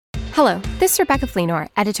Hello, this is Rebecca Fleenor,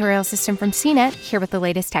 editorial assistant from CNET, here with the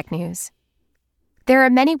latest tech news. There are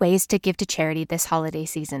many ways to give to charity this holiday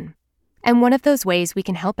season, and one of those ways we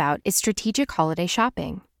can help out is strategic holiday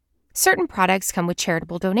shopping. Certain products come with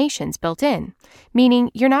charitable donations built in, meaning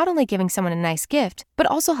you're not only giving someone a nice gift, but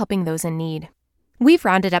also helping those in need. We've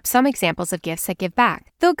rounded up some examples of gifts that give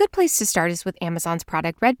back, though a good place to start is with Amazon's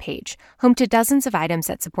Product Red page, home to dozens of items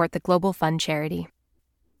that support the Global Fund charity.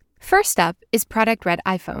 First up is Product Red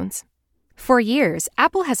iPhones. For years,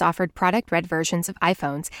 Apple has offered Product Red versions of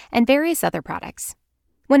iPhones and various other products.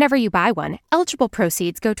 Whenever you buy one, eligible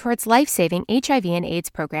proceeds go towards life-saving HIV and AIDS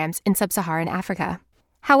programs in sub-Saharan Africa.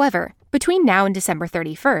 However, between now and December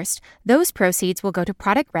 31st, those proceeds will go to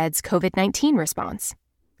Product Red's COVID-19 response.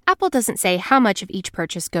 Apple doesn't say how much of each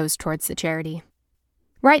purchase goes towards the charity.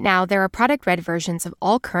 Right now, there are Product Red versions of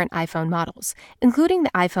all current iPhone models, including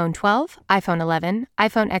the iPhone 12, iPhone 11,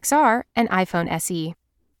 iPhone XR, and iPhone SE.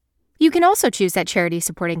 You can also choose that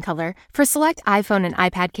charity-supporting color for select iPhone and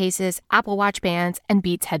iPad cases, Apple Watch bands, and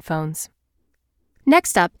Beats headphones.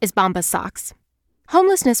 Next up is Bombas socks.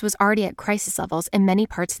 Homelessness was already at crisis levels in many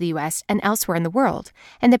parts of the U.S. and elsewhere in the world,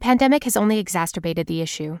 and the pandemic has only exacerbated the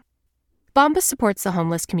issue. Bombas supports the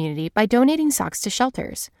homeless community by donating socks to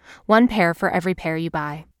shelters, one pair for every pair you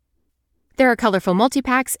buy. There are colorful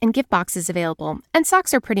multi-packs and gift boxes available, and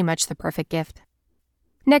socks are pretty much the perfect gift.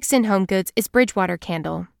 Next in home goods is Bridgewater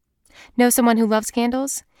Candle. Know someone who loves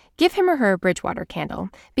candles? Give him or her a Bridgewater candle,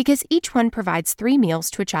 because each one provides 3 meals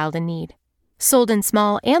to a child in need. Sold in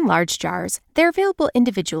small and large jars, they're available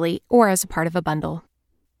individually or as a part of a bundle.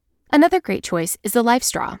 Another great choice is the Life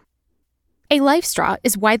Straw. A life straw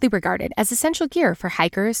is widely regarded as essential gear for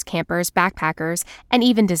hikers, campers, backpackers, and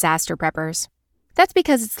even disaster preppers. That's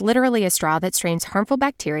because it's literally a straw that strains harmful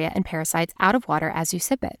bacteria and parasites out of water as you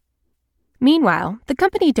sip it. Meanwhile, the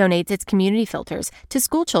company donates its community filters to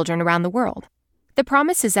school children around the world. The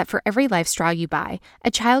promise is that for every life straw you buy, a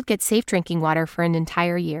child gets safe drinking water for an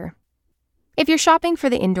entire year. If you're shopping for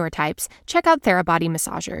the indoor types, check out Therabody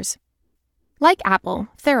massagers. Like Apple,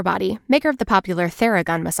 Therabody, maker of the popular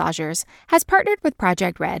Theragun massagers, has partnered with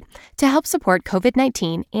Project Red to help support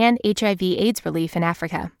COVID-19 and HIV/AIDS relief in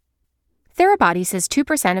Africa. Therabody says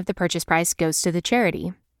 2% of the purchase price goes to the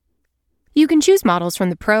charity. You can choose models from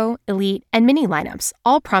the Pro, Elite, and Mini lineups,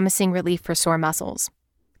 all promising relief for sore muscles.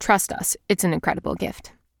 Trust us, it's an incredible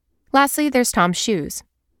gift. Lastly, there's Tom's Shoes.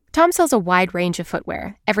 Tom sells a wide range of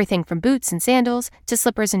footwear, everything from boots and sandals to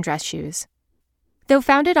slippers and dress shoes. Though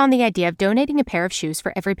founded on the idea of donating a pair of shoes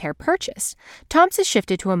for every pair purchased, Tom's has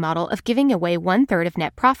shifted to a model of giving away 1/3 of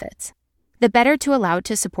net profits, the better to allow it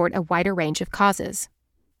to support a wider range of causes.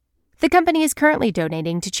 The company is currently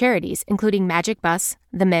donating to charities including Magic Bus,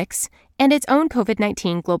 The Mix, and its own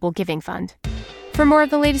COVID-19 Global Giving Fund. For more of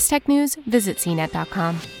the latest tech news, visit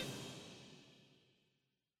cnet.com.